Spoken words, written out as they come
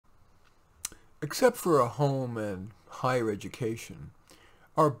Except for a home and higher education,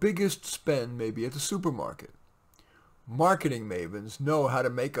 our biggest spend may be at the supermarket. Marketing mavens know how to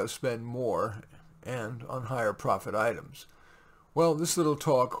make us spend more and on higher profit items. Well, this little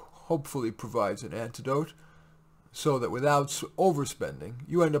talk hopefully provides an antidote so that without overspending,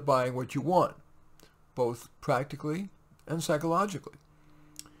 you end up buying what you want, both practically and psychologically.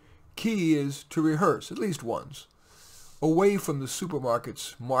 Key is to rehearse at least once. Away from the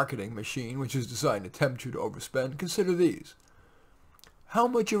supermarket's marketing machine, which is designed to tempt you to overspend, consider these. How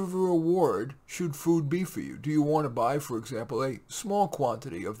much of a reward should food be for you? Do you want to buy, for example, a small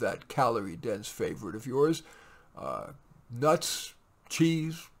quantity of that calorie-dense favorite of yours? Nuts,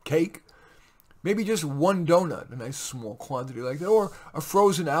 cheese, cake? Maybe just one donut, a nice small quantity like that, or a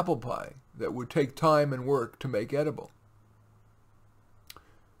frozen apple pie that would take time and work to make edible.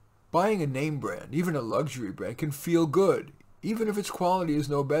 Buying a name brand, even a luxury brand, can feel good, even if its quality is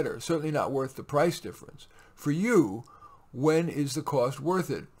no better, certainly not worth the price difference. For you, when is the cost worth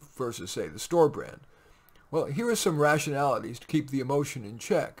it versus, say, the store brand? Well, here are some rationalities to keep the emotion in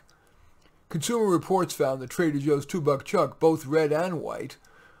check. Consumer Reports found that Trader Joe's 2-Buck Chuck, both red and white,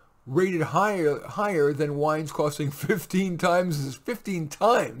 rated higher than wines costing 15 times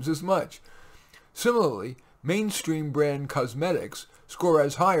as much. Similarly, mainstream brand cosmetics score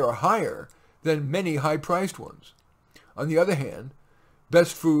as high or higher than many high-priced ones. On the other hand,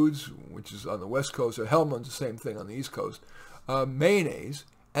 Best Foods, which is on the West Coast, or Hellmann's, the same thing on the East Coast, mayonnaise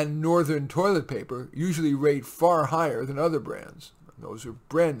and Northern toilet paper usually rate far higher than other brands. Those are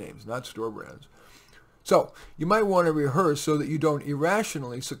brand names, not store brands. So, you might want to rehearse so that you don't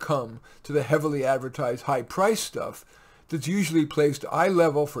irrationally succumb to the heavily advertised high-price stuff that's usually placed eye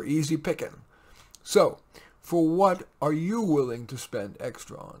level for easy picking. So, for what are you willing to spend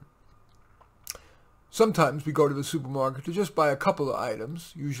extra on? Sometimes we go to the supermarket to just buy a couple of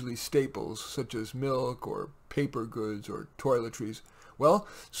items, usually staples such as milk or paper goods or toiletries. Well,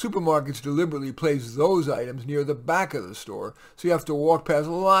 supermarkets deliberately place those items near the back of the store, so you have to walk past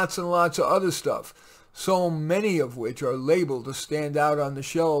lots and lots of other stuff, so many of which are labeled to stand out on the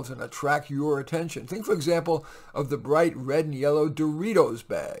shelves and attract your attention. Think, for example, of the bright red and yellow Doritos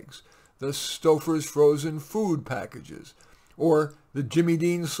bags, the Stouffer's frozen food packages, or the Jimmy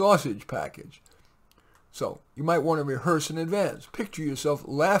Dean sausage package. So, you might want to rehearse in advance. Picture yourself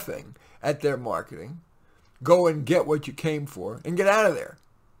laughing at their marketing. Go and get what you came for, and get out of there.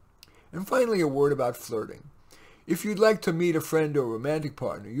 And finally, a word about flirting. If you'd like to meet a friend or romantic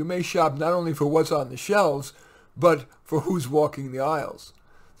partner, you may shop not only for what's on the shelves, but for who's walking the aisles.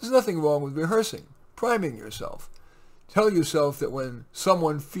 There's nothing wrong with rehearsing, priming yourself. Tell yourself that when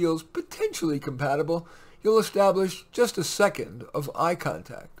someone feels potentially compatible, you'll establish just a second of eye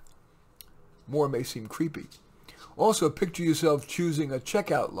contact. More may seem creepy. Also, picture yourself choosing a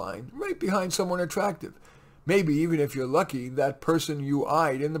checkout line right behind someone attractive. Maybe even if you're lucky, that person you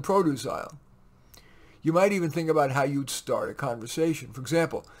eyed in the produce aisle. You might even think about how you'd start a conversation. For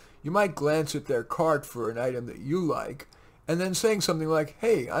example, you might glance at their cart for an item that you like, and then saying something like,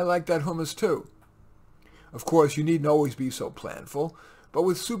 "Hey, I like that hummus too." Of course, you needn't always be so planful, but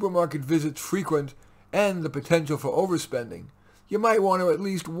with supermarket visits frequent and the potential for overspending, you might want to at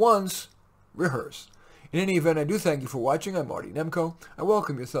least once rehearse. In any event, I do thank you for watching. I'm Marty Nemko. I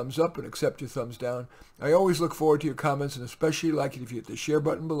welcome your thumbs up and accept your thumbs down. I always look forward to your comments, and especially like it if you hit the share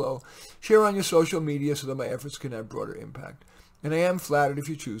button below. Share on your social media so that my efforts can have broader impact. And I am flattered if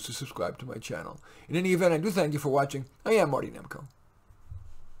you choose to subscribe to my channel. In any event, I do thank you for watching. I am Marty Nemko.